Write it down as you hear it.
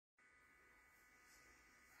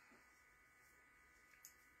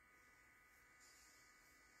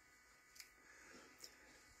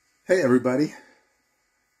Hey everybody,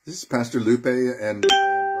 this is Pastor Lupe, and I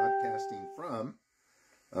am broadcasting from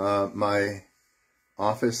my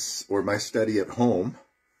office or my study at home.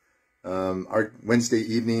 Our Wednesday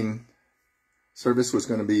evening service was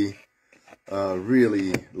going to be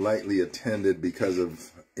really lightly attended because of,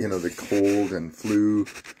 the cold and flu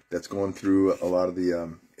that's going through a lot of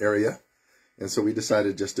the area. And so we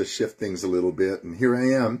decided just to shift things a little bit. And here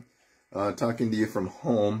I am talking to you from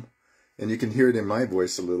home. And you can hear it in my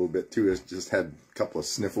voice a little bit too. I've just had a couple of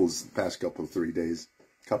sniffles the past couple of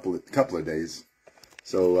days.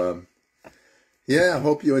 So yeah, I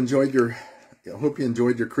hope you enjoyed your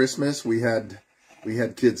Christmas. We had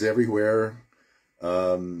kids everywhere.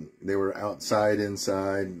 They were outside,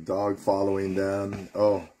 inside, dog following them.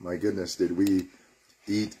 Oh my goodness, did we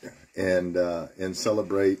eat and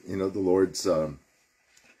celebrate, the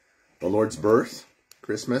Lord's birth,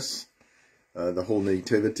 Christmas. The whole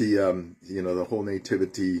nativity,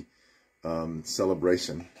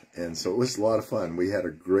 celebration. And so it was a lot of fun. We had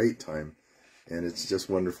a great time, and it's just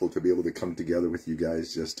wonderful to be able to come together with you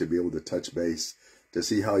guys, just to be able to touch base, to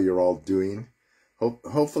see how you're all doing.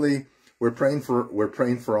 Hopefully we're praying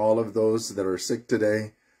for all of those that are sick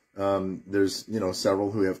today. There's,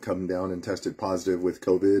 several who have come down and tested positive with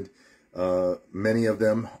COVID. Many of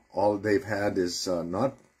them, all they've had is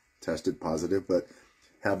not tested positive, but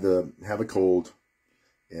have a cold,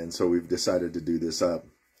 and so we've decided to do this up.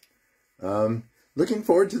 Looking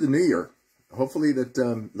forward to the new year. Hopefully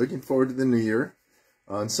looking forward to the new year.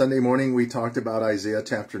 On Sunday morning we talked about Isaiah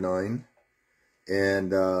chapter 9,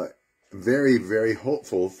 and very, very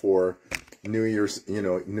hopeful for New Year's,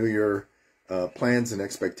 New Year plans and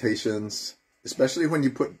expectations, especially when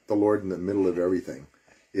you put the Lord in the middle of everything.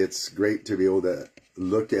 It's great to be able to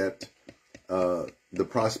look at the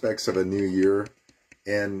prospects of a new year,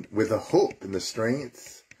 and with the hope and the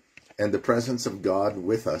strength and the presence of God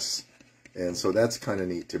with us. And so that's kind of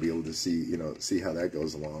neat to be able to see how that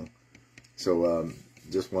goes along. So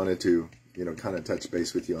just wanted to, kind of touch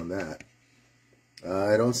base with you on that.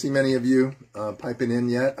 I don't see many of you piping in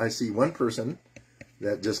yet. I see one person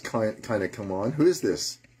that just kind of come on. Who is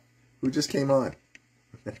this? Who just came on?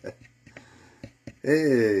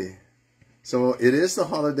 Hey. So it is the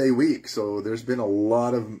holiday week. So there's been a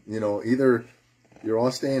lot of, either you're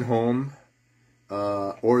all staying home,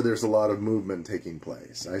 or there's a lot of movement taking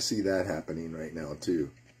place. I see that happening right now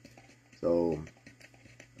too. So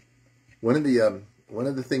one of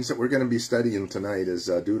the things that we're going to be studying tonight is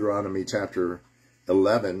Deuteronomy chapter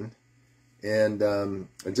 11. And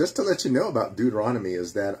just to let you know about Deuteronomy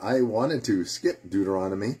is that I wanted to skip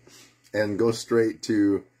Deuteronomy and go straight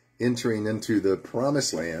to entering into the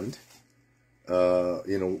promised land,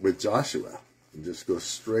 with Joshua, and just go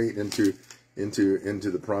straight into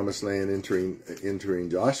the promised land, entering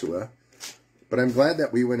Joshua. But I'm glad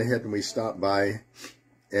that we went ahead and we stopped by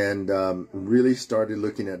and really started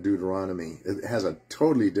looking at Deuteronomy. It has a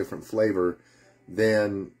totally different flavor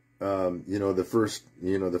than the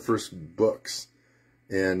first books,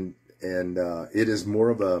 and it is more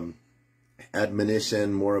of a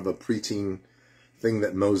admonition, more of a preaching thing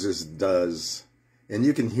that Moses does, and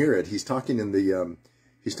you can hear it. He's talking in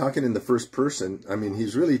the first person. I mean,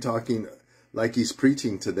 he's really talking like he's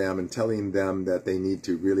preaching to them and telling them that they need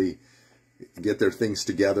to really get their things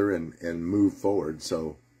together and move forward.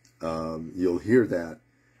 So you'll hear that.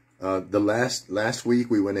 The last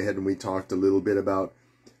week we went ahead and we talked a little bit about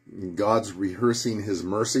God's rehearsing his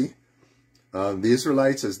mercy. The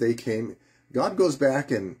Israelites, as they came, God goes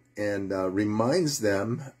back and reminds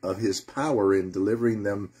them of his power in delivering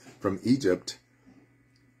them from Egypt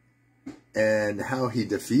and how he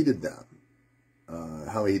defeated them.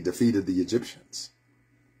 How he defeated the Egyptians.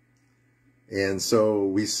 And so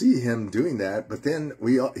we see him doing that, but then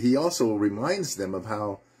he also reminds them of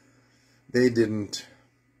how they didn't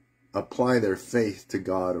apply their faith to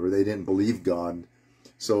God, or they didn't believe God.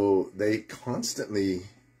 So they constantly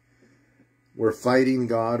were fighting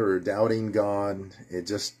God or doubting God. It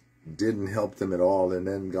just didn't help them at all. And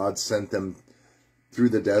then God sent them through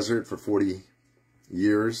the desert for 40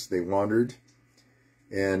 years. They wandered.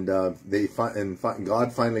 And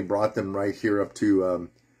God finally brought them right here up to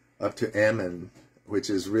Ammon, which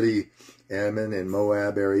is really Ammon and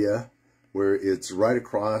Moab area, where it's right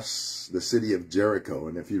across the city of Jericho.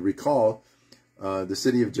 And if you recall, the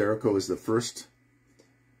city of Jericho is the first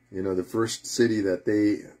city that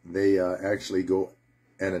they actually go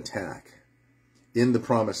and attack in the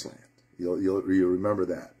promised land. You'll remember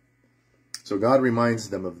that. So God reminds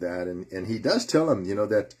them of that, and he does tell them,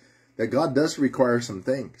 that God does require some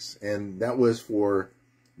things, and that was for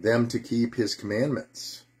them to keep his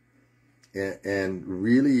commandments and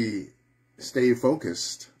really stay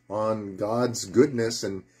focused on God's goodness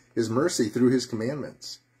and his mercy through his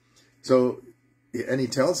commandments. So, and he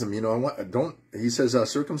tells him, he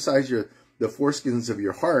says, circumcise the foreskins of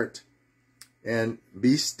your heart and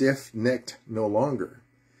be stiff-necked no longer.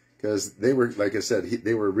 Because they were, like I said,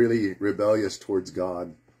 they were really rebellious towards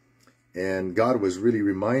God. And God was really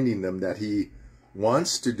reminding them that he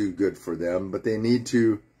wants to do good for them, but they need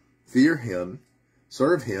to fear him,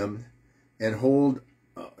 serve him, and hold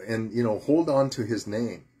on to his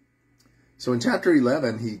name. So in chapter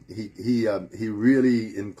 11, he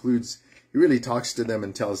really talks to them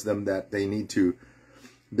and tells them that they need to,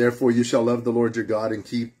 therefore you shall love the Lord your God and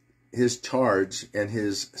keep his charge and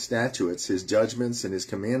his statutes, his judgments and his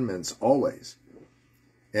commandments always.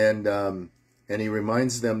 And he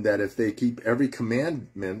reminds them that if they keep every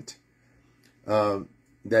commandment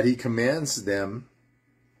that he commands them,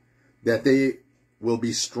 that they will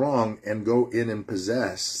be strong and go in and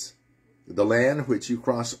possess the land which you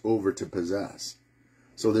cross over to possess.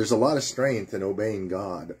 So there's a lot of strength in obeying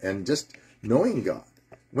God and just knowing God.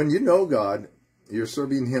 When you know God, you're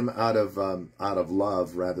serving him out of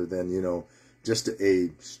love rather than, just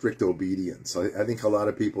a strict obedience. I think a lot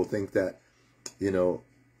of people think that,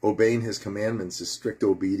 obeying his commandments is strict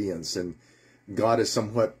obedience, and God is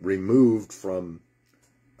somewhat removed from,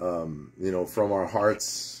 from our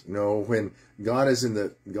hearts. When God is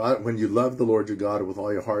when you love the Lord your God with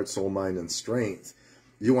all your heart, soul, mind, and strength,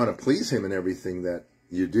 you want to please him in everything that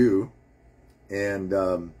you do, and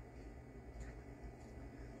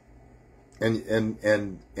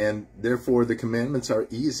therefore the commandments are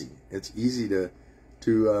easy. It's easy to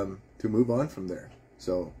move on from there.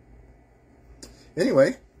 So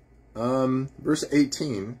anyway, verse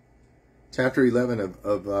 18, chapter 11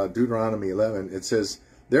 of Deuteronomy 11, it says,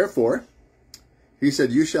 therefore, he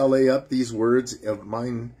said, you shall lay up these words of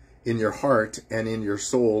mine in your heart and in your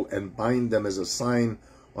soul, and bind them as a sign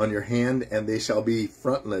on your hand, and they shall be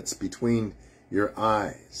frontlets between your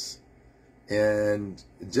eyes. And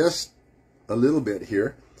just a little bit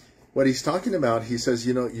here, what he's talking about, he says,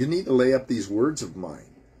 you need to lay up these words of mine.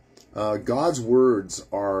 God's words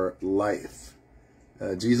are life.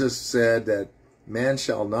 Jesus said that man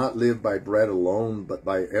shall not live by bread alone, but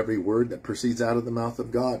by every word that proceeds out of the mouth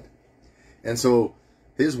of God. And so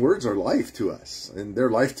his words are life to us, and they're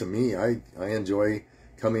life to me. I enjoy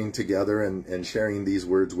coming together and sharing these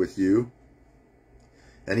words with you.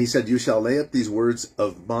 And he said, you shall lay up these words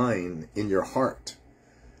of mine in your heart.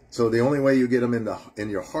 So the only way you get them in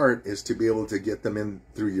your heart is to be able to get them in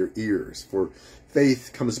through your ears. For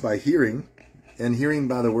faith comes by hearing, and hearing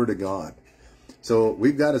by the word of God. So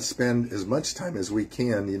we've got to spend as much time as we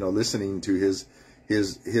can, listening to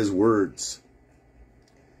his words.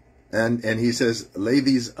 And he says, lay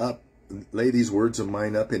these words of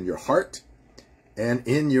mine up in your heart and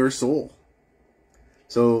in your soul.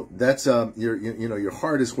 So that's your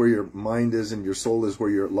heart is where your mind is, and your soul is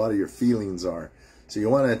where a lot of your feelings are. So you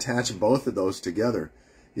want to attach both of those together.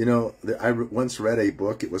 I once read a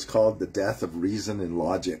book. It was called The Death of Reason and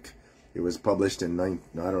Logic. It was published in I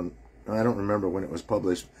don't remember when it was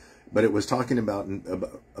published, but it was talking about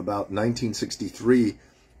 1963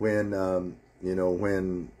 when a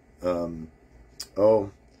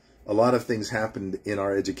lot of things happened in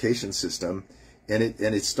our education system, and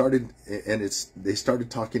they started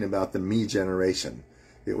talking about the me generation.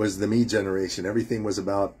 It was the me generation. Everything was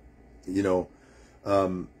about me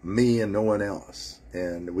and no one else,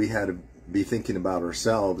 and we had to be thinking about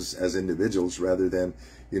ourselves as individuals rather than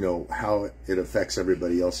how it affects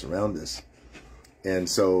everybody else around us. And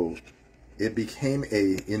so it became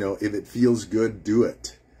if it feels good, do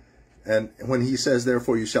it. And when he says,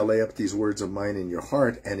 therefore you shall lay up these words of mine in your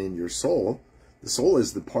heart and in your soul, the soul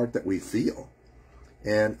is the part that we feel.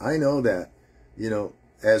 And I know that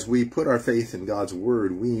as we put our faith in God's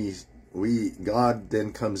word, God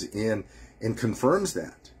then comes in and confirms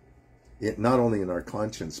that, not only in our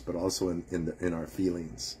conscience, but also in our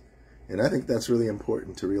feelings. And I think that's really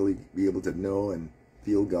important, to really be able to know and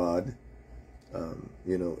feel God,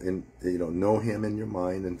 know him in your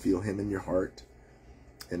mind and feel him in your heart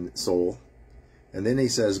and soul. And then he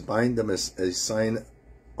says, bind them as a sign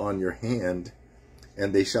on your hand,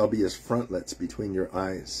 and they shall be as frontlets between your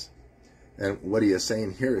eyes. And what he is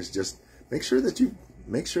saying here is just make sure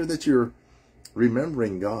that you're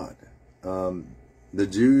remembering God. The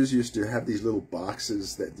Jews used to have these little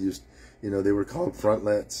boxes that they were called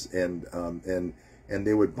frontlets, and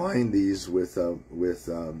they would bind these with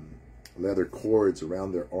leather cords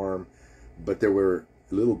around their arm, but there were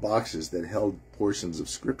little boxes that held portions of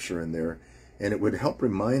scripture in there, and it would help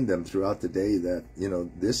remind them throughout the day that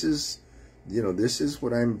this is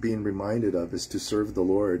what I'm being reminded of, is to serve the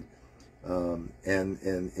Lord and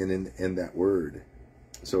in that word.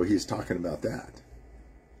 So he's talking about that.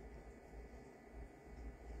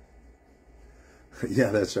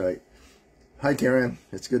 Yeah, that's right. Hi, Karen.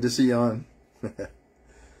 It's good to see you on.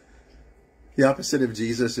 The opposite of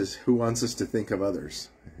Jesus is who wants us to think of others.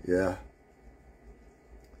 Yeah.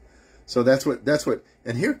 So that's what,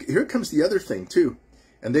 and here comes the other thing too.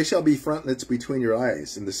 And they shall be frontlets between your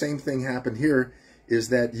eyes. And the same thing happened here, is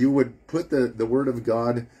that you would put the word of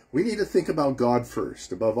God. We need to think about God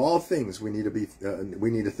first. Above all things, we need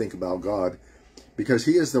to think about God, because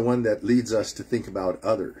he is the one that leads us to think about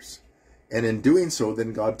others. And in doing so,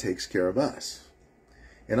 then God takes care of us.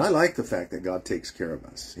 And I like the fact that God takes care of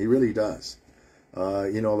us. He really does.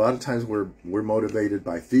 You know, a lot of times we're motivated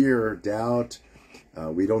by fear, doubt.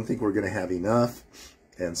 We don't think we're going to have enough.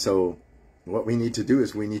 And so what we need to do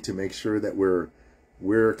is we need to make sure that we're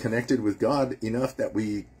connected with God enough that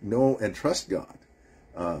we know and trust God.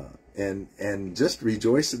 And just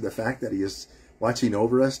rejoice in the fact that he is watching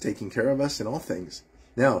over us, taking care of us in all things.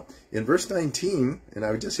 Now, in verse 19, and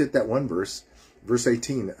I would just hit that one verse, verse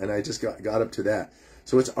 18, and I just got up to that.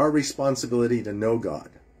 So it's our responsibility to know God,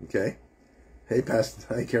 okay? Hey,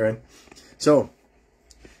 Pastor, hi, Karen. So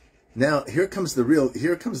now here comes the real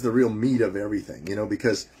meat of everything, you know,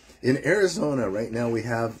 because in Arizona right now we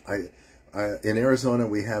have in Arizona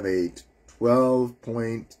we have a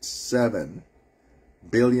 $12.7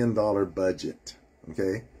 billion budget,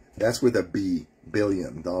 okay? That's with a B,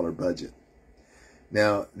 $billion budget.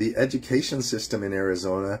 Now, the education system in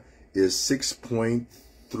Arizona is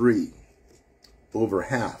 6.3, over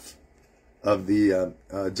half of the,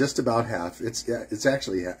 just about half. It's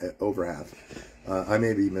actually over half. I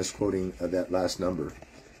may be misquoting that last number.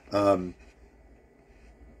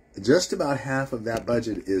 Just about half of that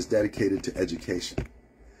budget is dedicated to education.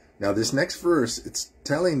 Now, this next verse, it's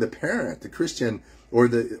telling the parent, the Christian, or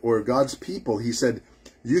God's people, he said,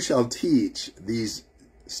 you shall teach these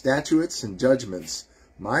statutes and judgments,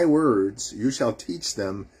 my words, you shall teach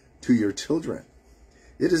them to your children.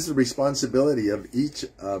 It is the responsibility of each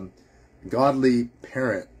godly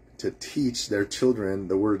parent to teach their children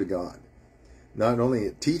the word of God. Not only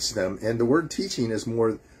teach them, and the word teaching is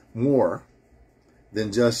more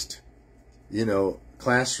than just, you know,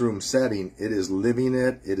 classroom setting. It is living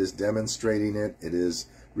it, it is demonstrating it, it is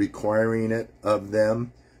requiring it of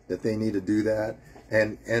them that they need to do that,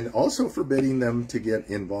 and also forbidding them to get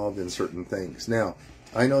involved in certain things. Now,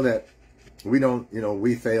 I know that we don't, you know,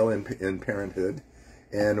 we fail in parenthood,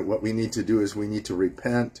 and what we need to do is we need to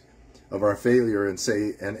repent of our failure and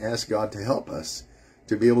say, and ask God to help us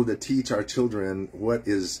to be able to teach our children what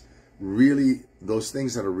is really, those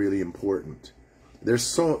things that are really important.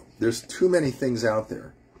 There's too many things out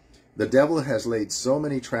there. The devil has laid so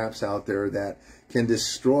many traps out there that can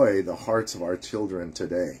destroy the hearts of our children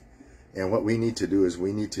today. And what we need to do is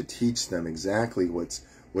we need to teach them exactly what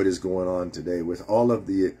is going on today with all of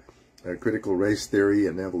the critical race theory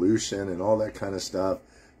and evolution and all that kind of stuff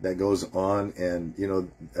that goes on, and, you know,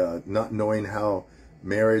 not knowing how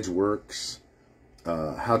marriage works,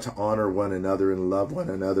 how to honor one another and love one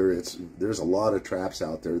another. There's a lot of traps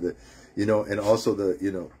out there that, you know, and also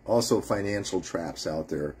also financial traps out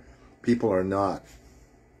there. People are not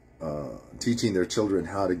teaching their children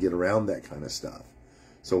how to get around that kind of stuff.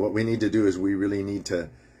 So what we need to do is we really need to,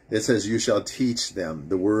 it says, you shall teach them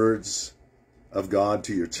the words of God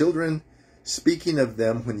to your children, speaking of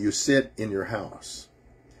them when you sit in your house.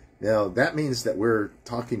 Now, that means that we're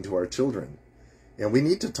talking to our children, and we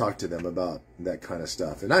need to talk to them about that kind of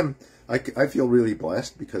stuff. And I feel really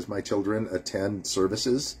blessed because my children attend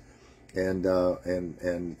services, and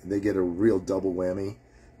they get a real double whammy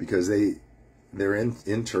because they're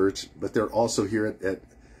in church, but they're also here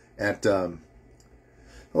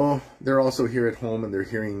they're also here at home, and they're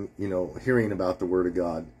hearing about the Word of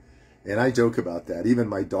God. And I joke about that. Even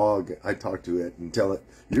my dog, I talk to it and tell it,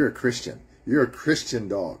 you're a Christian. You're a Christian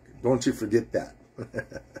dog. Don't you forget that.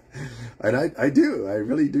 And I do. I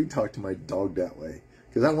really do talk to my dog that way.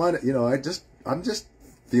 Because I want it, you know, I'm just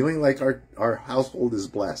feeling like our household is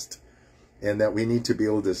blessed. And that we need to be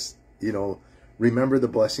able to, you know, remember the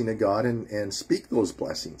blessing of God and speak those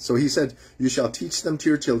blessings. So he said, you shall teach them to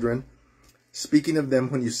your children, speaking of them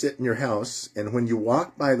when you sit in your house and when you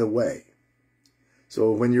walk by the way.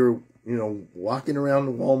 So when you're, you know, walking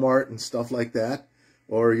around Walmart and stuff like that,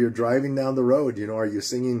 or you're driving down the road, you know, are you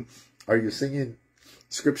singing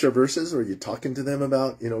scripture verses? Or are you talking to them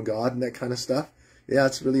about, you know, God and that kind of stuff? Yeah,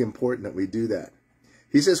 it's really important that we do that.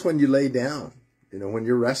 He says when you lay down, you know, when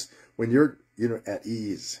you're, you know, at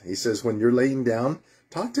ease. He says when you're laying down,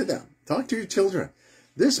 talk to them. Talk to your children.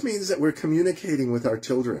 This means that we're communicating with our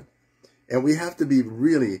children. And we have to be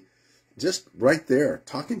really, just right there,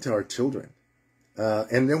 talking to our children.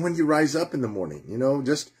 And then when you rise up in the morning,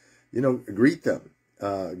 just, greet them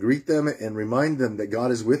and remind them that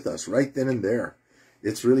God is with us right then and there.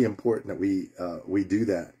 It's really important that we do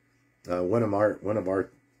that. One of our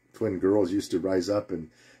twin girls used to rise up and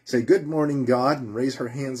say, "Good morning, God," and raise her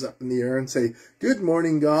hands up in the air and say, "Good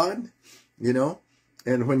morning, God,"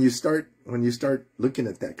 And when you start looking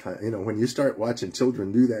at that kind, when you start watching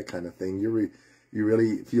children do that kind of thing, you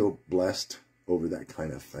really feel blessed over that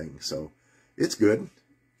kind of thing. So it's good.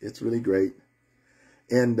 It's really great.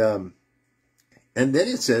 And then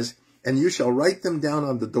it says, "And you shall write them down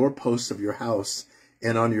on the doorposts of your house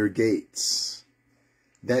and on your gates,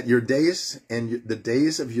 that your days and the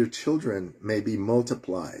days of your children may be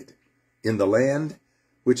multiplied in the land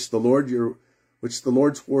which the Lord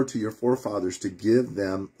swore to your forefathers to give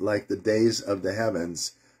them, like the days of the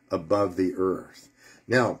heavens above the earth."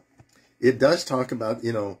 Now, it does talk about,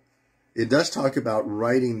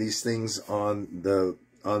 writing these things on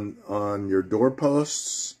your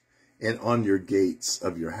doorposts and on your gates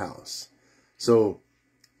of your house. So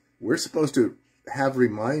we're supposed to have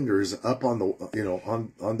reminders up on the,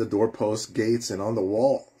 on the doorposts, gates, and on the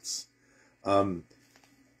walls.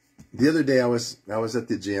 The other day I was at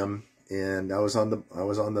the gym, and I was on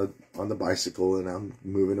the bicycle, and I'm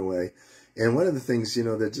moving away. And one of the things,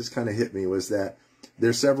 that just kind of hit me was that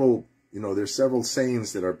there's several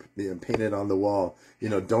sayings that are painted on the wall.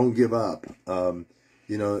 Don't give up. Kind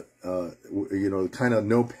of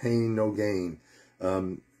no pain, no gain.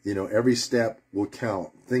 Every step will count.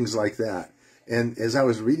 Things like that. And as I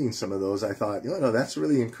was reading some of those, I thought, that's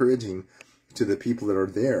really encouraging to the people that are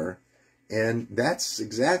there. And that's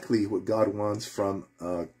exactly what God wants from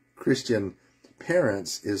Christian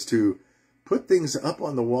parents, is to put things up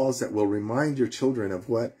on the walls that will remind your children of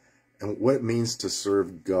what it means to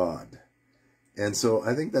serve God. And so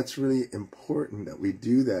I think that's really important that we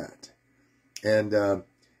do that. And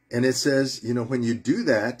it says, when you do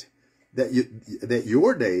that, that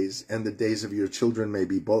your days and the days of your children may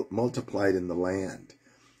be multiplied in the land.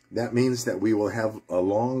 That means that we will have a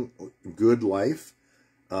long, good life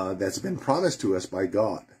that's been promised to us by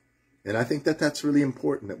God. And I think that that's really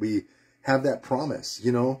important, that we have that promise.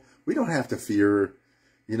 We don't have to fear,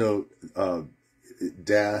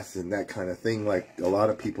 death and that kind of thing like a lot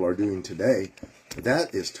of people are doing today.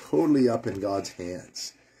 That is totally up in God's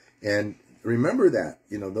hands. And remember that,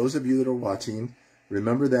 those of you that are watching,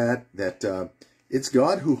 remember that it's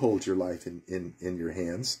God who holds your life in your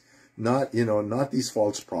hands, not these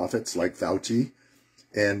false prophets like Fauci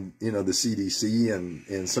and, the CDC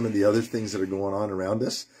and some of the other things that are going on around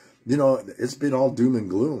us. It's been all doom and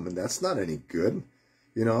gloom, and that's not any good.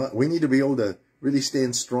 We need to be able to really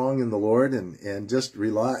stand strong in the Lord and just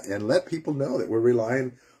rely and let people know that we're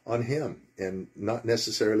relying on Him and not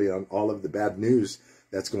necessarily on all of the bad news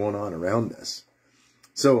that's going on around us.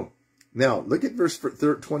 So now look at verse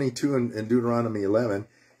 22 in Deuteronomy 11.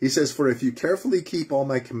 He says, "For if you carefully keep all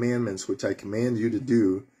my commandments, which I command you to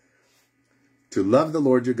do, to love the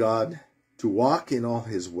Lord your God, to walk in all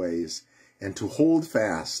His ways, and to hold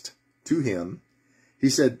fast to Him," he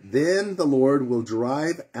said, "then the Lord will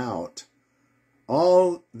drive out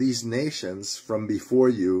all these nations from before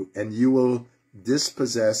you, and you will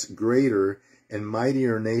dispossess greater and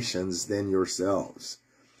mightier nations than yourselves."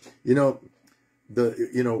 We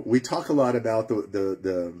talk a lot about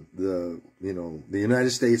the United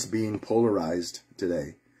States being polarized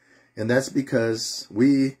today, and that's because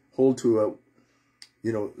we hold to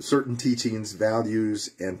certain teachings, values,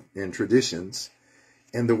 and traditions,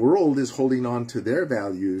 and the world is holding on to their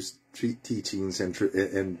values, teachings, and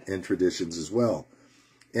traditions as well.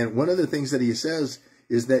 And one of the things that he says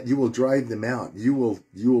is that you will drive them out. You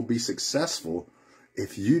will be successful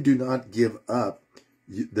if you do not give up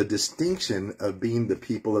the distinction of being the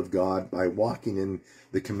people of God by walking in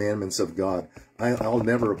the commandments of God. I'll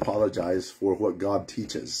never apologize for what God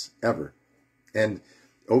teaches, ever. And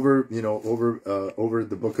over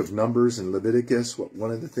the book of Numbers and Leviticus,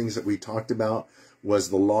 one of the things that we talked about was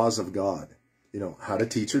the laws of God. How to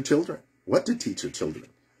teach your children, what to teach your children.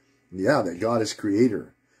 Yeah, that God is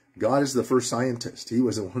creator. God is the first scientist. He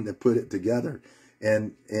was the one that put it together.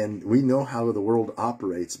 And we know how the world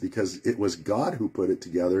operates because it was God who put it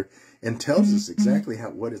together and tells us exactly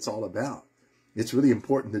what it's all about. It's really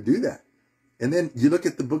important to do that. And then you look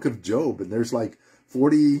at the book of Job, and there's like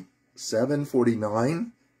 47,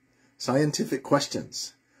 49 scientific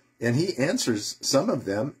questions. And he answers some of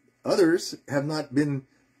them. Others have not been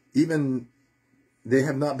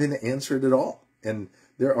answered at all. And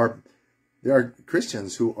there are there are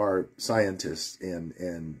Christians who are scientists,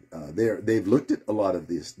 and they've looked at a lot of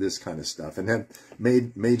this kind of stuff and have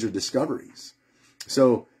made major discoveries.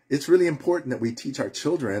 So it's really important that we teach our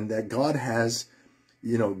children that God has,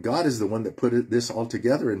 God is the one that put this all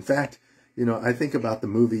together. In fact, I think about the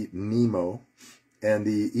movie Nemo and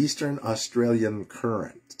the Eastern Australian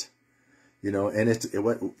Current,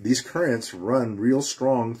 and these currents run real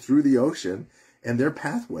strong through the ocean, and they're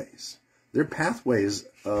pathways. They're pathways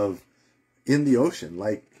in the ocean,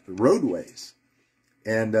 like roadways.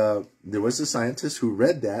 And there was a scientist who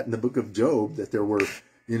read that in the book of Job, that there were,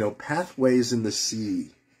 pathways in the sea.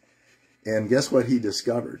 And guess what he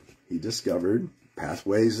discovered? He discovered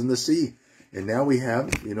pathways in the sea. And now we have,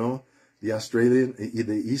 the Australian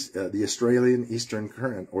Eastern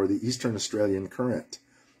Current, or the Eastern Australian Current.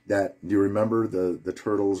 That, do you remember the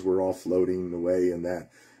turtles were all floating away in that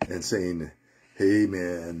and saying, "Hey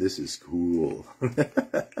man, this is cool."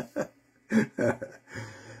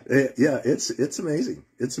 Yeah, it's amazing.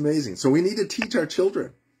 It's amazing. So we need to teach our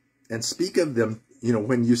children and speak of them,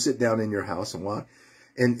 when you sit down in your house and walk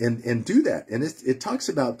and do that. And it talks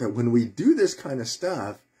about that when we do this kind of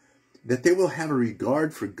stuff, that they will have a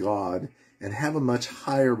regard for God and have a much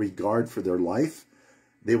higher regard for their life.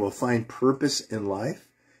 They will find purpose in life,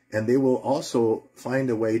 and they will also find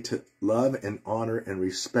a way to love and honor and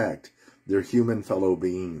respect their human fellow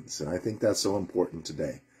beings. And I think that's so important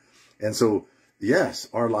today. And so, yes,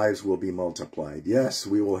 our lives will be multiplied. Yes,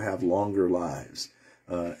 we will have longer lives.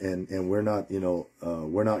 And we're not,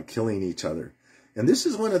 we're not killing each other. And this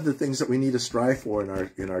is one of the things that we need to strive for in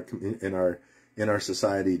our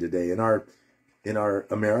society today, in our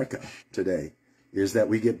America today, is that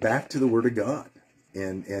we get back to the Word of God.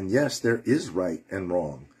 And yes, there is right and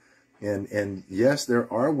wrong. And yes,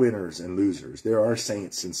 there are winners and losers. There are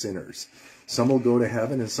saints and sinners. Some will go to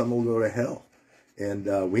heaven and some will go to hell.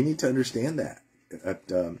 And we need to understand that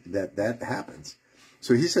happens.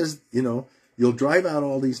 So he says, you'll drive out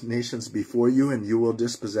all these nations before you, and you will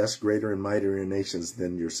dispossess greater and mightier nations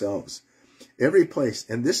than yourselves. Every place,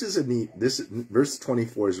 and this is verse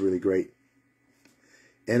 24 is really great.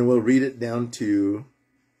 And we'll read it down to,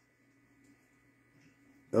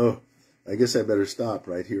 I guess I better stop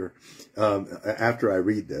right here after I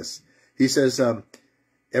read this. He says,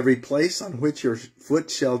 every place on which your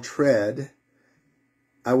foot shall tread,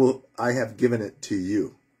 I have given it to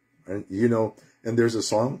you. And and there's a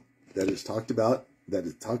song that is talked about, that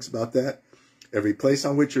it talks about that. Every place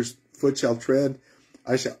on which your foot shall tread,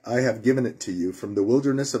 I have given it to you. From the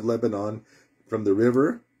wilderness of Lebanon, from the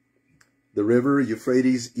river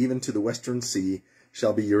Euphrates, even to the western sea,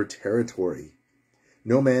 shall be your territory.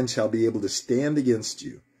 No man shall be able to stand against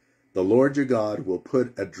you. The Lord your God will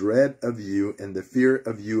put a dread of you and the fear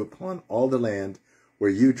of you upon all the land where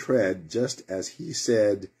you tread, just as he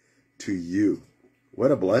said to you.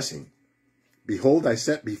 What a blessing. Behold, I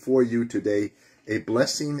set before you today a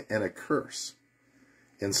blessing and a curse.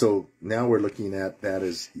 And so now we're looking at that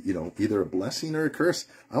as, either a blessing or a curse.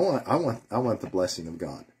 I want the blessing of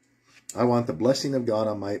God. I want the blessing of God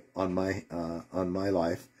on my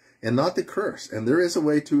life, and not the curse. And there is a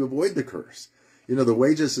way to avoid the curse. The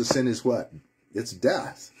wages of sin is what? It's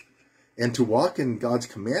death. And to walk in God's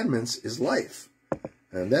commandments is life.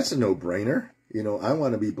 And that's a no-brainer. I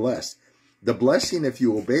want to be blessed. The blessing, if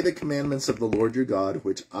you obey the commandments of the Lord your God,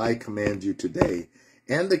 which I command you today,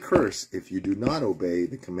 and the curse, if you do not obey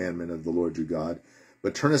the commandment of the Lord your God,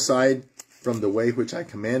 but turn aside from the way which I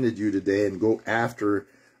commanded you today and go after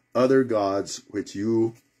other gods which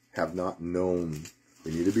you have not known.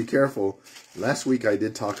 We need to be careful. Last week I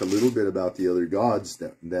did talk a little bit about the other gods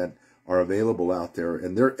that are available out there,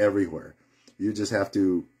 and they're everywhere. You just have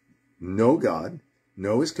to know God,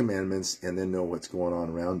 know his commandments, and then know what's going on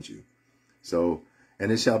around you. So,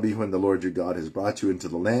 and it shall be when the Lord your God has brought you into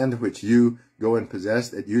the land which you go and possess,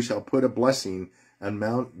 that you shall put a blessing on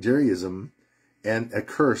Mount Gerizim and a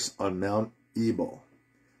curse on Mount Ebal.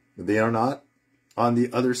 They are not on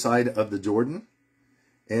the other side of the Jordan.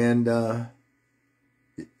 And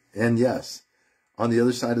yes, on the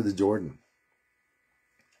other side of the Jordan,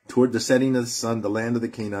 toward the setting of the sun, the land of the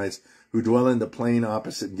Canaanites, who dwell in the plain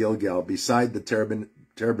opposite Gilgal, beside the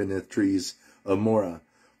terebinth trees of Morah.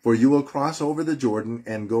 For you will cross over the Jordan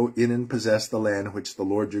and go in and possess the land which the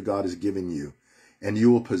Lord your God has given you. And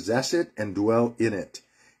you will possess it and dwell in it.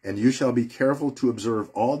 And you shall be careful to observe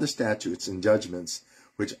all the statutes and judgments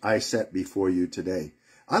which I set before you today.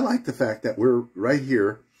 I like the fact that we're right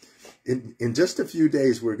here. In just a few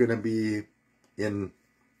days, we're going to be in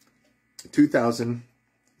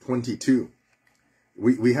 2022.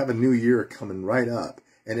 We have a new year coming right up.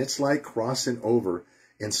 And it's like crossing over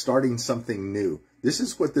and starting something new. This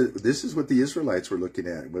is what the Israelites were looking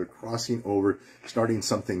at. We're crossing over, starting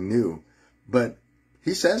something new. But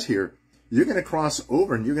he says here, you're going to cross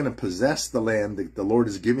over and you're going to possess the land that the Lord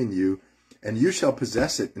is giving you, and you shall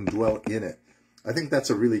possess it and dwell in it. I think that's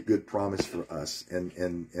a really good promise for us and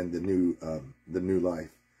the new life.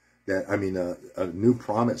 A new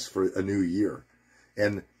promise for a new year.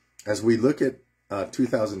 And as we look at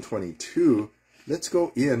 2022, let's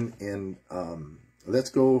go in and let's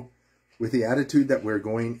go with the attitude that we're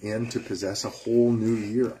going in to possess a whole new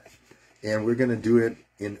year. And we're going to do it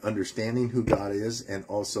in understanding who God is, and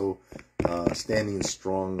also standing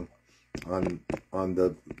strong on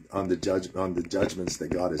the judgments that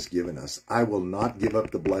God has given us. I will not give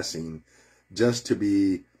up the blessing just to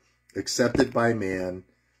be accepted by man.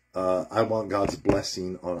 I want God's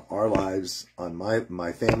blessing on our lives, on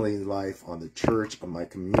my family's life, on the church, on my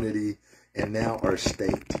community, and now our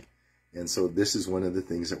state. And so this is one of the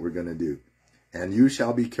things that we're going to do. And you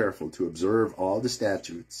shall be careful to observe all the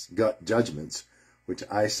statutes, judgments, which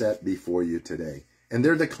I set before you today. And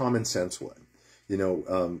they're the common sense one. You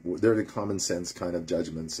know, they're the common sense kind of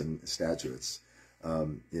judgments and statutes.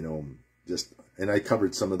 You know, and I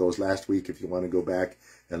covered some of those last week. If you want to go back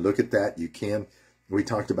and look at that, you can. We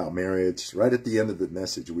talked about marriage. Right at the end of the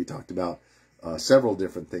message, we talked about several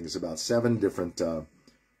different things, about 7 different,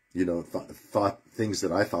 you know, things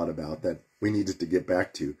that I thought about that we needed to get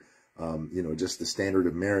back to. You know, just the standard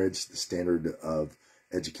of marriage, the standard of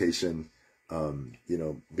education, you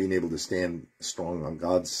know, being able to stand strong on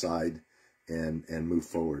God's side and move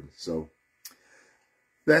forward. So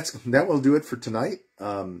that will do it for tonight.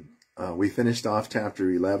 We finished off chapter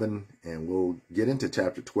 11, and we'll get into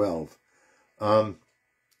chapter 12.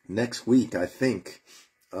 Next week, I think,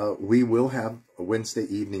 we will have a Wednesday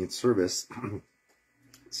evening service.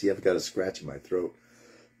 See, I've got a scratch in my throat.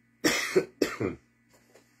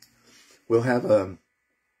 We'll have a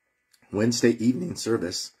Wednesday evening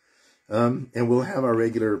service, and we'll have our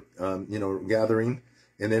regular, you know, gathering.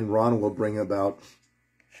 And then Ron will bring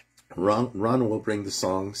the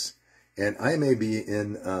songs, and I may be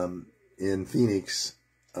in Phoenix,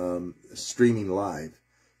 streaming live.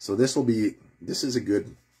 So this is a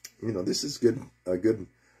good, you know, a good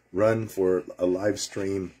run for a live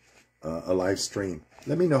stream,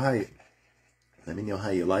 Let me know how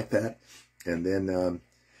you like that, and then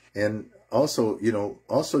and also, you know,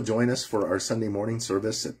 join us for our Sunday morning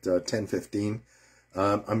service at 10:15.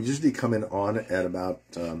 I'm usually coming on at about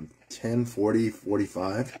 10:40,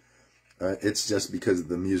 45. It's just because of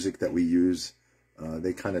the music that we use.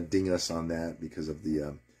 They kind of ding us on that because of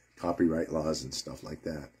the copyright laws and stuff like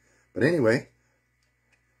that. But anyway,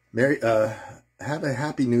 have a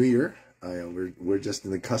happy New Year. We're just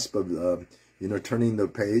in the cusp of you know, turning the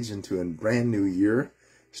page into a brand new year,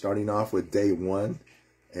 starting off with day 1,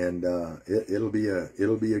 and it'll be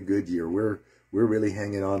a good year. We're really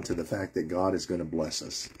hanging on to the fact that God is going to bless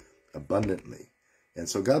us abundantly. And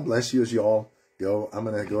so God bless you as you all go. I'm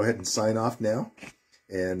going to go ahead and sign off now,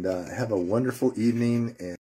 and have a wonderful evening. And